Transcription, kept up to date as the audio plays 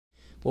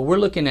Well, we're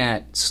looking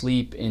at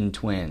sleep in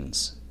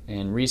twins,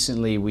 and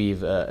recently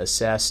we've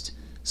assessed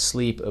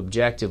sleep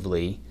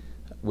objectively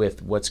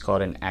with what's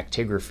called an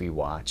actigraphy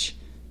watch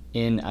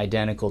in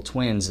identical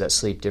twins that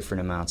sleep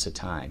different amounts of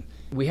time.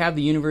 We have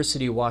the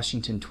University of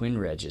Washington Twin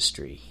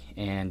Registry,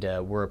 and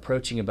we're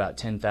approaching about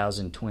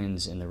 10,000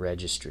 twins in the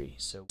registry.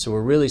 So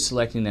we're really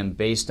selecting them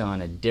based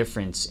on a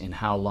difference in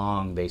how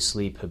long they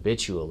sleep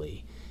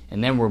habitually.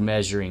 And then we're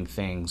measuring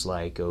things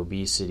like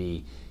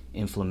obesity,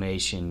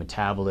 inflammation,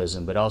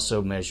 metabolism, but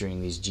also measuring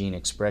these gene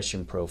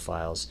expression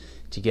profiles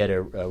to get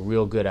a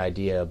real good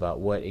idea about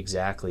what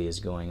exactly is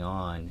going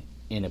on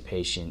in a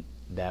patient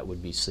that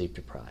would be sleep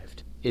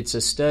deprived. It's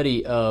a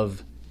study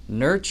of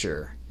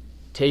nurture,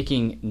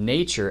 taking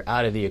nature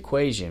out of the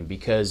equation,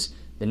 because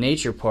the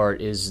nature part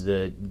is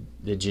the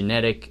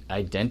genetic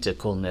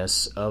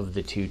identicalness of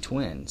the two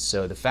twins.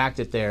 So the fact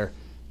that they're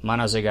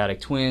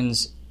monozygotic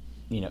twins,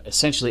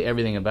 essentially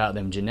everything about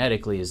them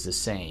genetically is the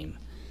same.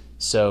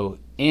 So,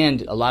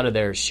 and a lot of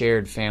their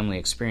shared family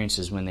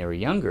experiences when they were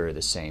younger are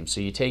the same. So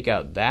you take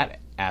out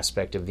that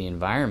aspect of the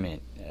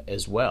environment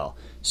as well.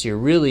 So you're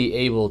really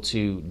able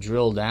to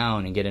drill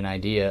down and get an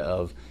idea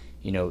of,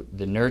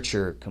 the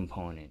nurture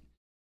component.